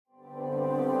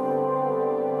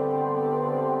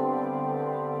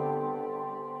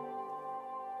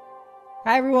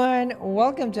Hi everyone,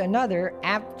 welcome to another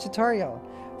app tutorial.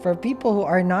 For people who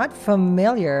are not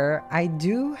familiar, I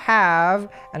do have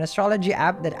an astrology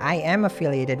app that I am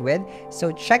affiliated with,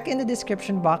 so check in the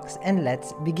description box and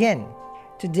let's begin.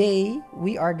 Today,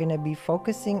 we are going to be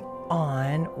focusing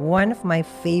on one of my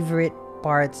favorite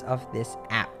parts of this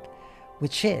app,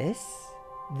 which is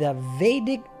the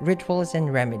Vedic rituals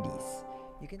and remedies.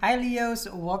 Hi Leos,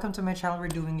 welcome to my channel. We're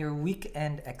doing your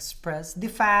Weekend Express, the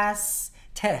fastest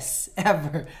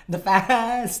ever. The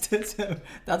fastest.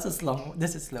 That's a slow.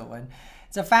 This is a slow one.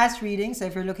 It's a fast reading, so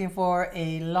if you're looking for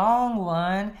a long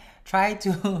one, try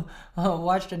to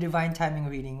watch the Divine Timing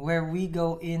reading where we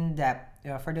go in depth.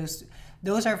 For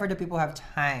those are for the people who have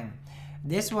time.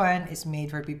 This one is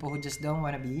made for people who just don't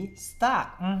want to be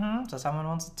stuck. So someone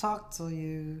wants to talk to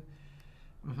you.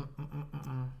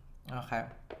 Okay.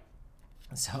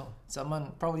 So,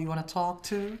 someone probably you want to talk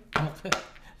to? Okay.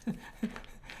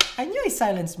 I knew I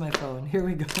silenced my phone. Here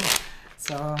we go.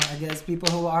 So, I guess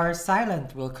people who are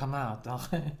silent will come out.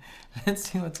 Okay. Let's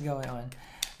see what's going on.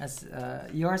 That's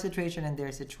your situation and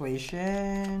their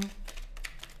situation.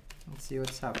 Let's see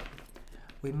what's up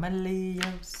with my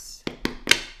Leos.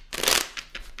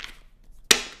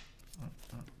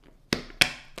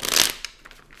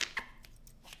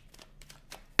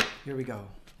 Here we go.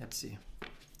 Let's see.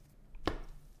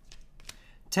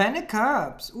 10 of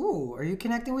Cups. Ooh, are you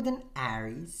connecting with an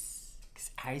Aries?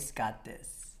 Because Aries got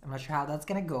this. I'm not sure how that's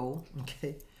gonna go.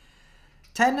 Okay.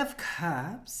 10 of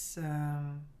Cups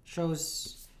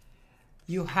shows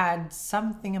you had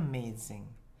something amazing.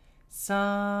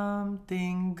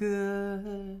 Something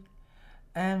good.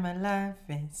 And my life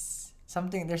is...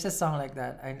 something, there's a song like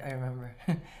that. I remember.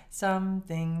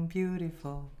 Something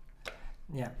beautiful.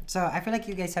 Yeah. So I feel like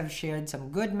you guys have shared some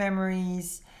good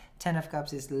memories. 10 of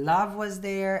Cups is love was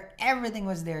there, everything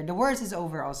was there. The worst is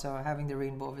over also, having the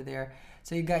rainbow over there.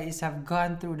 So you guys have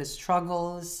gone through the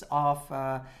struggles of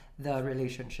the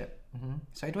relationship.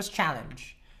 So it was a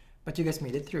challenge, but you guys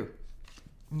made it through.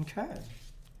 Okay.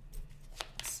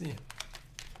 Let's see.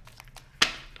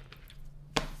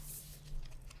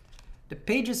 The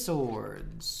Page of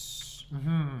Swords.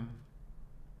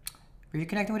 Were you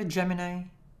connecting with a Gemini?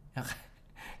 Okay.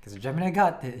 Because the Gemini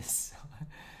got this.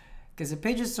 Because the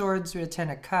Page of Swords with the 10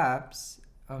 of Cups,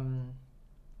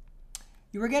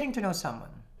 you were getting to know someone.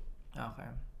 Okay.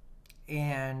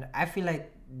 And I feel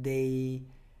like they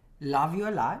love you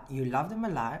a lot. You love them a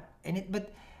lot.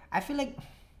 But I feel like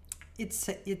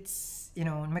it's you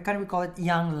know, in my country we call it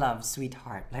young love,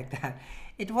 sweetheart, like that.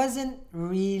 It wasn't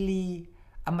really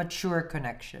a mature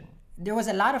connection. There was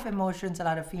a lot of emotions, a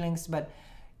lot of feelings, but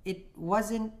it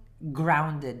wasn't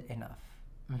grounded enough.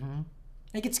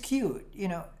 Like, it's cute, you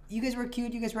know, you guys were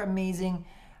cute, you guys were amazing,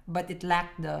 but it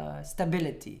lacked the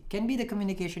stability. Can be the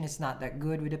communication is not that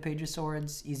good with the Page of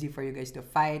Swords. Easy for you guys to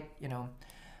fight, you know,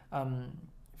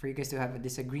 for you guys to have a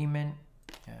disagreement.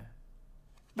 Yeah.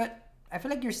 But I feel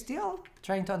like you're still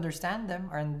trying to understand them,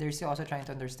 or they're still also trying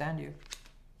to understand you.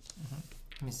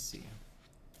 Let me see.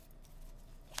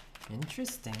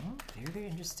 Interesting. Very, very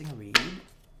interesting read.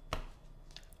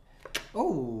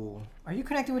 Oh, are you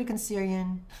connected with a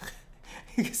Cancerian?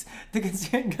 Because the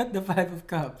Cancerian got the 5 of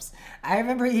Cups. I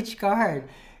remember each card.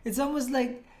 It's almost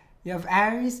like you have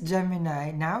Aries,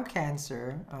 Gemini, now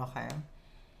Cancer. Okay.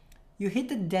 You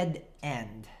hit a dead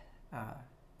end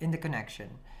in the connection.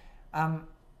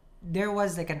 There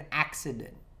was like an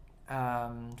accident.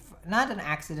 Not an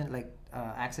accident like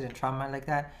accident trauma like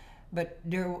that, but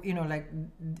there, you know, like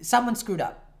someone screwed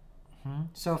up.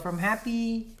 So from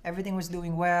happy, everything was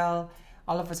doing well.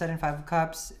 All of a sudden, 5 of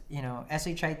Cups, you know,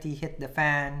 SHIT hit the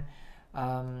fan.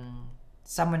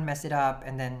 Someone messed it up,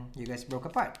 and then you guys broke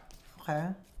apart. Okay.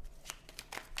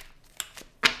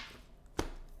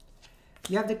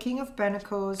 You have the King of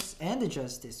Pentacles and the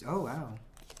Justice. Oh, wow.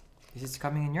 This is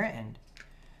coming in your end.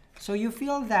 So you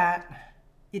feel that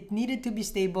it needed to be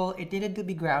stable. It needed to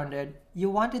be grounded. You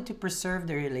wanted to preserve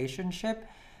the relationship.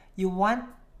 You want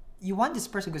this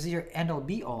person because you're end all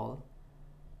be all.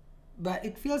 But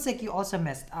it feels like you also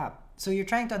messed up. So you're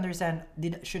trying to understand,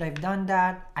 should I have done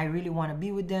that? I really want to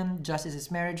be with them. Justice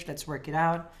is marriage. Let's work it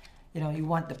out. You know, you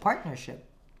want the partnership.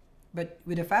 But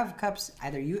with the 5 of Cups,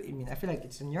 either you, I mean, I feel like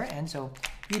it's in your end. So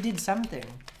you did something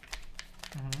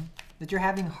that you're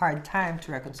having a hard time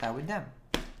to reconcile with them.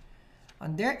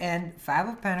 On their end, 5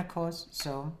 of Pentacles.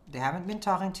 So they haven't been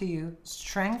talking to you.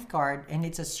 Strength card. And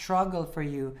it's a struggle for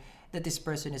you that this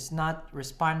person is not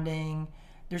responding.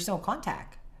 There's no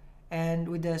contact. And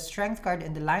with the Strength card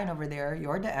and the Lion over there,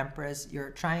 you're the Empress.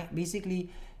 You're trying,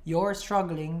 basically, you're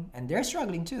struggling, and they're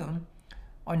struggling too,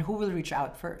 on who will reach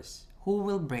out first. Who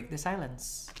will break the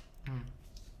silence?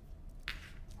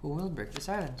 Who will break the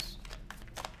silence?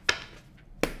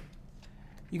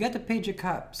 You got the Page of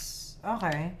Cups.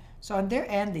 Okay. So on their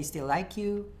end, they still like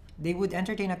you. They would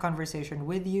entertain a conversation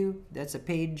with you. That's a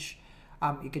page.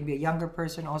 It can be a younger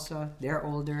person also. They're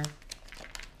older.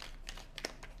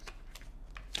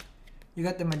 You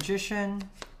got the Magician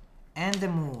and the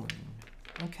Moon.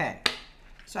 Okay.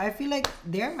 So I feel like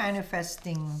they're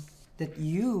manifesting that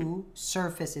you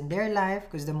surface in their life,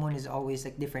 because the Moon is always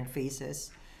like different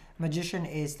phases. Magician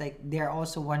is like they're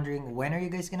also wondering, when are you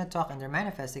guys gonna talk? And they're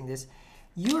manifesting this.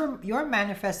 You're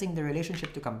manifesting the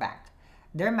relationship to come back.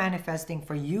 They're manifesting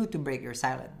for you to break your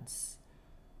silence.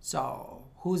 So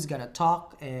who's gonna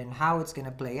talk and how it's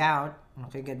gonna play out?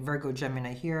 Okay, get Virgo,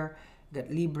 Gemini here, get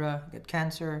Libra, get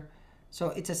Cancer. So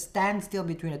it's a standstill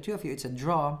between the two of you. It's a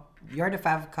draw. You're the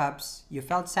Five of Cups. You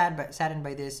felt saddened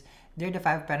by this. They're the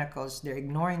Five of Pentacles. They're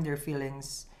ignoring their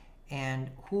feelings. And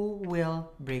who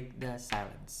will break the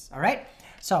silence? All right.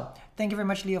 So thank you very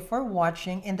much, Leo, for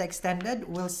watching. In the extended,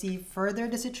 we'll see further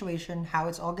the situation, how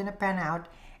it's all gonna pan out,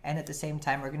 and at the same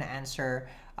time, we're gonna answer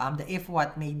the if,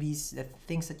 what, maybes, the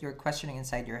things that you're questioning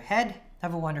inside your head.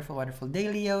 Have a wonderful, wonderful day,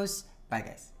 Leos. Bye,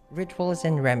 guys. Rituals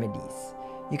and remedies.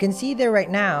 You can see there right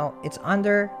now, it's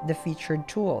under the featured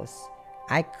tools.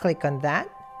 I click on that,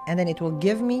 and then it will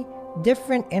give me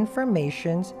different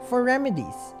informations for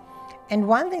remedies. And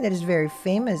one thing that is very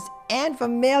famous and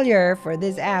familiar for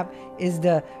this app is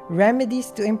the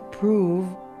remedies to improve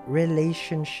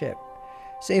relationship.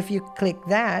 So if you click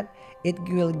that, it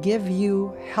will give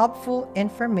you helpful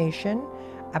information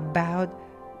about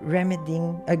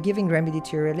giving remedy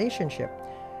to your relationship.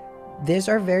 These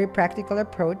are very practical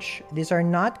approach. These are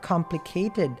not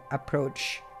complicated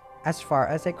approach as far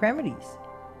as like remedies.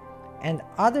 And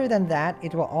other than that,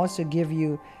 it will also give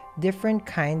you different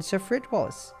kinds of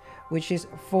rituals, which is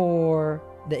for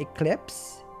the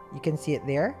eclipse. You can see it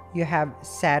there. You have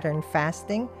Saturn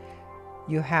fasting.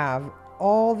 You have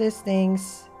all these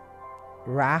things,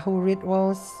 Rahu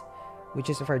rituals, which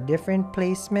is for different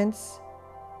placements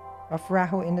of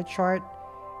Rahu in the chart.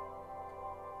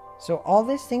 So all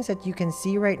these things that you can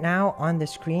see right now on the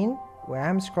screen, where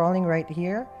I'm scrolling right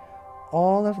here,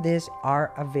 all of these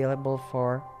are available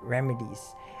for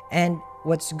remedies. And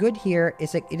what's good here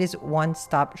is like it is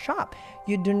one-stop shop.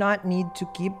 You do not need to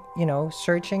keep,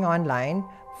 searching online,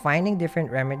 finding different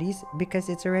remedies, because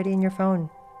it's already in your phone.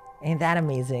 Ain't that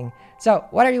amazing? So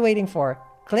what are you waiting for?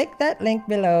 Click that link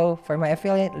below for my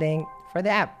affiliate link for the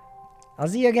app. I'll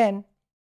see you again.